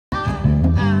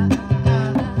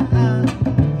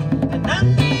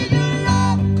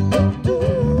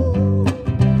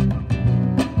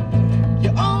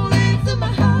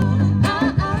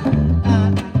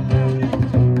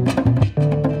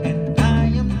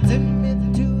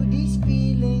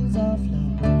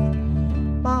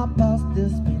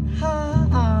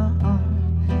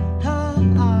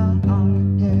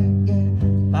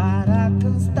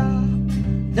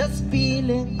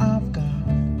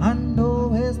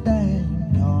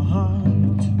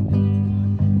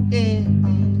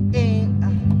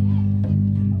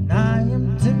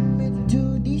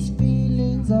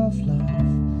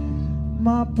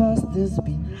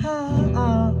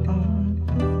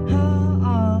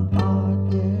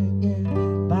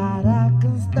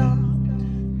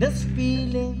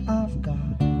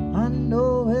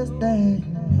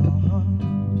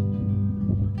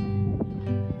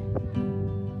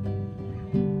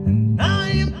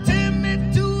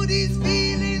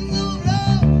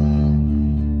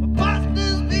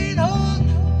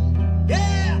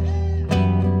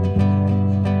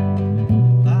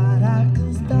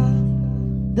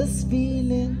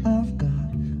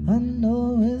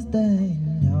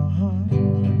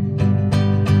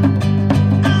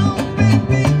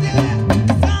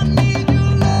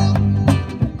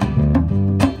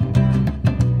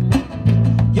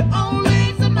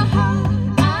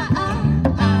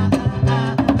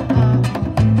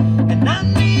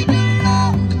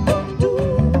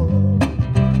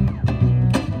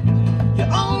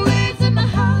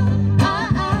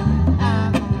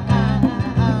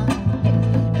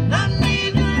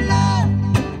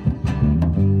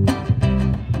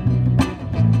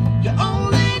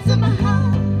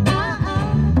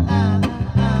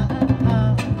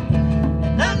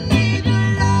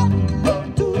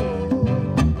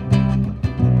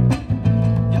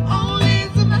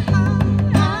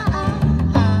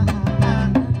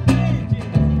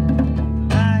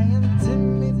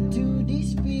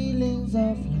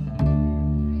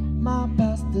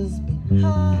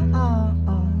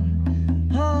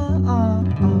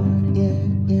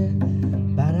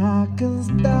can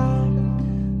stop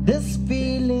this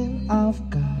feeling I've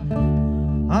got.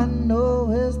 I know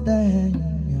it's there in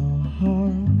your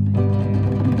heart.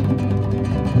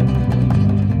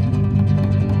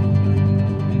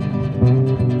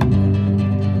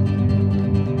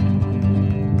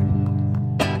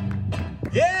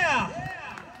 Yeah!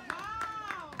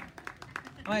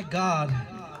 My God,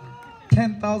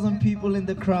 10,000 people in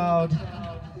the crowd.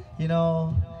 You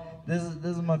know, this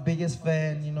is my biggest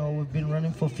fan. You know, we've been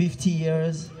running for 50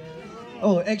 years.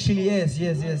 Oh, actually, yes.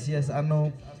 I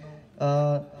know.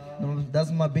 No,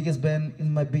 that's my biggest band,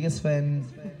 my biggest fan.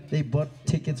 They bought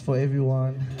tickets for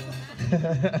everyone.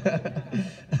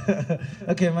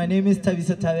 Okay, my name is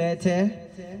Thabiso Thabethe,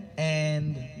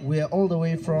 and we're all the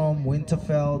way from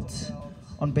Winterfeld.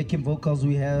 On backing vocals,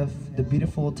 we have the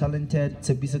beautiful, talented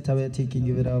Thabiso Thabethe. You can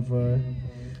give it up for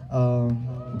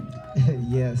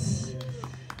yes.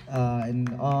 And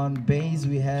on bass,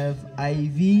 we have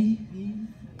Ivy.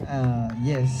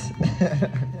 Yes.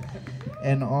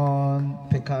 And on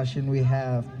percussion, we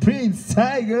have Prince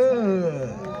Tiger.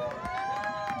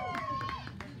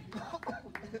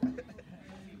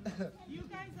 You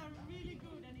guys are really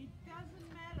good, and it doesn't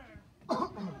matter.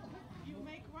 You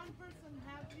make one person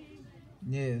happy.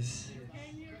 Yes. You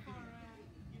came here for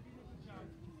you did a good job.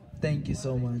 Thank you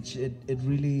so much. It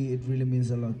really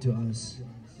means a lot to us.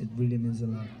 It really means a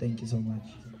lot. Thank you so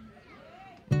much.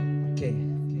 Okay,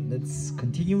 let's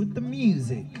continue with the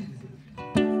music.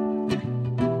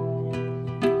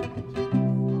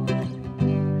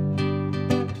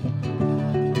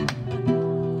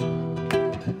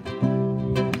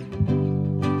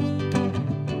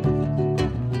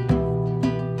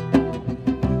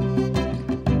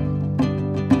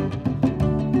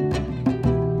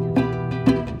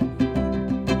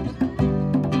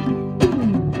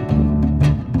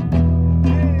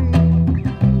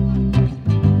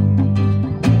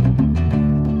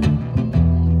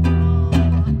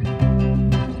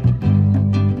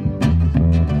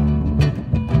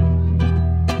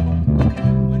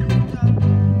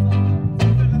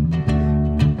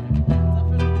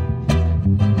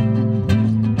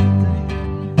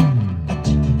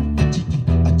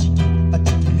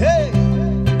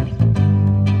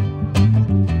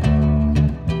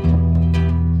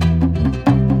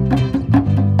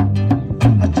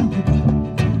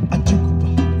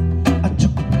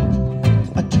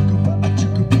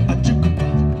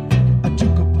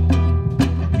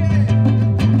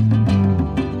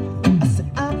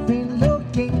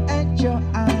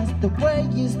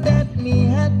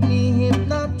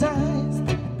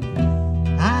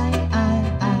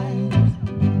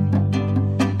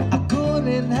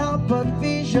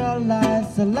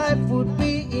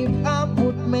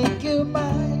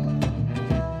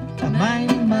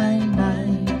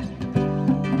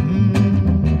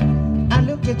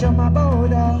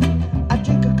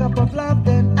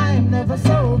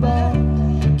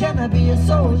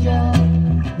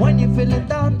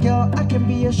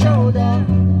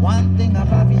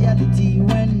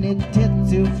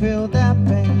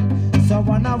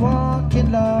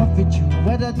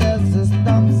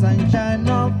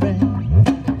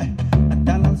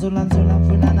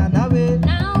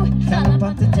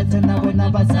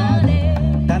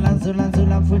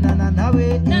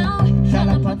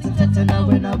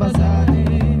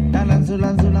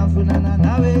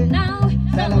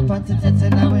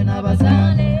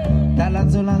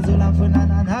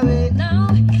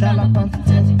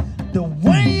 The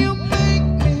way you make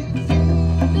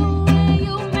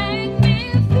me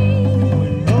feel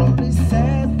will always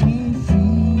set me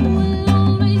free.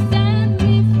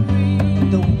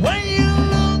 The way you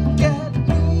look at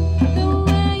me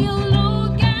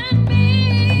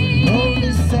will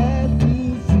always set me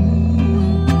free.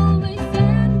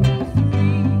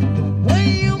 The way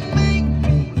you make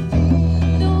me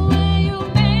feel will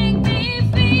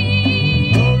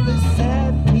always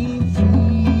set me free.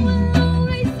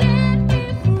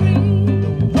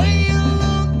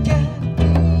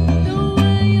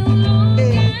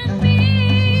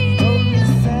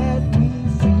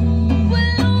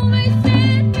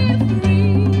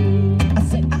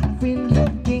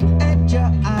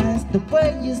 The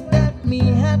way you stabbed me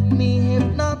had me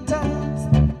hypnotized.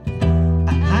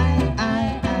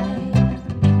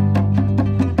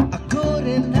 I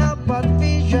couldn't help but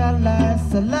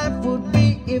visualize a life would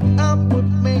be if I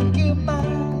would make you mine.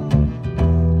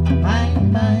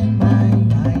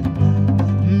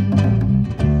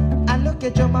 I look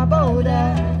at you, my border.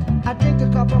 I drink a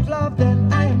cup of love,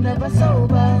 then I am never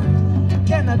sober.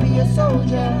 Can I be a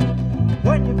soldier?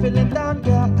 When you're feeling down,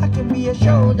 girl, I can be a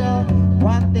shoulder.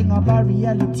 One thing about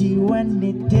reality when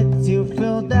it hits you,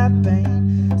 feel that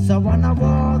pain. So I wanna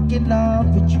walk in love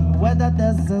with you, whether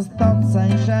there's a storm,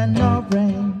 sunshine or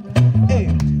rain. Hey,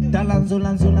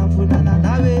 Talanzula Funana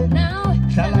Nawe,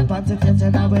 Shalapati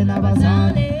Tete Nawe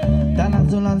Nabazale,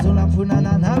 Talanzula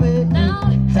Funana Nawe,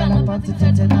 Shalapati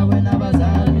Tete Nawe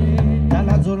Nabazale.